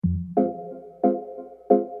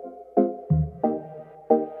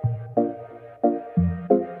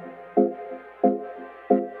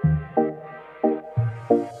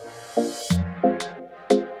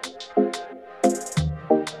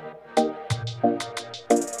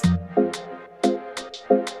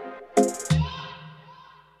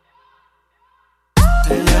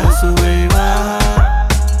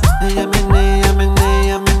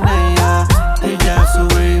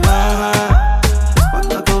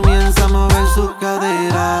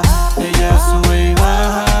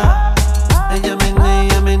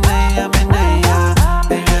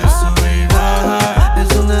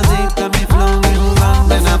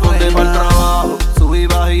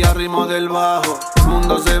bajo, el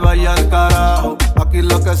mundo se vaya al carajo. Aquí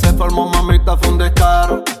lo que se formó, mamita, fue un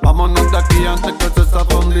descaro. Vámonos de aquí antes que se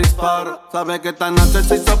zafa un disparo. Sabe que esta noche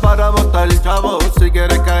se hizo para botar el chavo. Si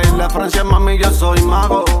quieres caerle a Francia, mami, yo soy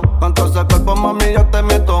mago. Con todo ese cuerpo, mami, yo te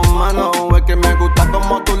meto mano. Es que me gusta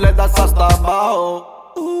como tú le das hasta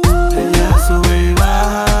abajo. Ella sube y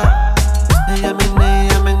baja. Ella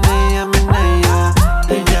menea, menea, menea.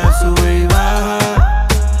 Ella sube y baja.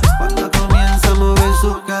 Cuando comienza a mover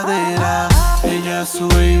sus caderas. Ella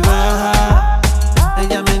sube y baja.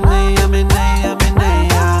 Ella menea, menea,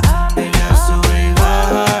 menea. Ella sube y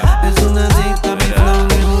baja. Es una adicta a mi flow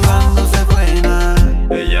y jugando se frena.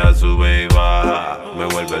 Ella sube y baja. Me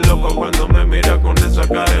vuelve loco cuando me mira con esa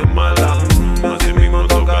cara mala. Así mismo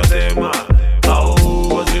toca tema.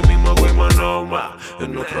 Así mismo voy manoma.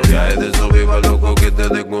 En nuestro viaje de Sube Y Baja, loco que te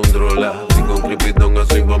descontrola. Y con Cripitón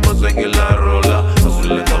así vamos a seguir la rola. Así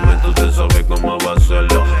lentamente usted sabe cómo va a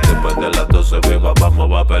hacerlo. Después de las 12 beba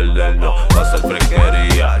vamos a perdernos. Va a ser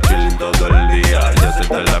fresquería, chilling todo el día. Y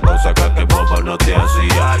hacerte la cosa que boba no te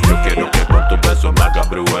hacía. Yo quiero que con tu beso me haga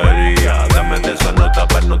brujería. Dame de esa nota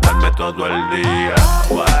para notarme todo el día.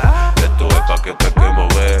 Esto es pa' que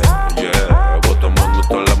pequemos, yeah. Vos tomando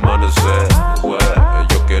todo el amanecer,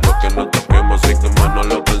 yo quiero que nos toquemos y que más no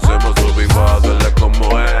lo pensemos. Sube y baja, dale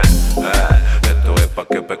como es, esto es pa'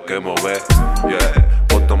 que pequemos, yeah.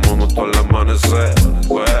 Vos tomando todo el amanecer,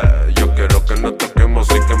 yo quiero que nos toquemos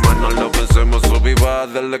y que más no lo pensemos. Sube y baja,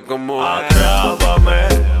 dale como es. Atrápame,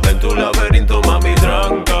 en tu laberinto, mami,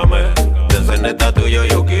 tráncame. Desde neta tuyo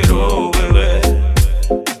yo quiero beber.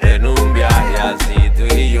 En un viaje así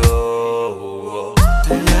tú y yo.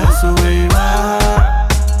 Ella sube y baja.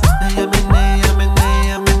 Ella menea,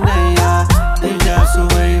 menea, menea. Ella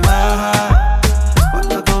sube y baja.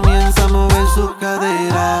 Cuando comienza a mover sus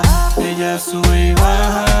caderas. Ella sube y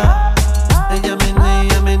baja. Ella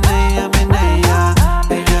menea, menea, menea.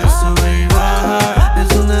 Ella sube y baja.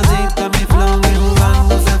 Es una adicta a mi flow y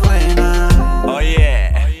jugando se frena.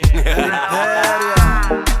 Oye,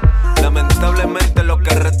 lamentablemente lo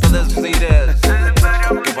que resta decir es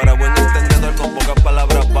que para buen entendedor con pocas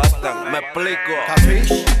palabras bastan. Me explico.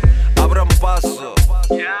 Abran paso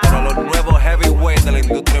para los nuevos heavyweights de la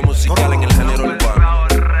industria musical en el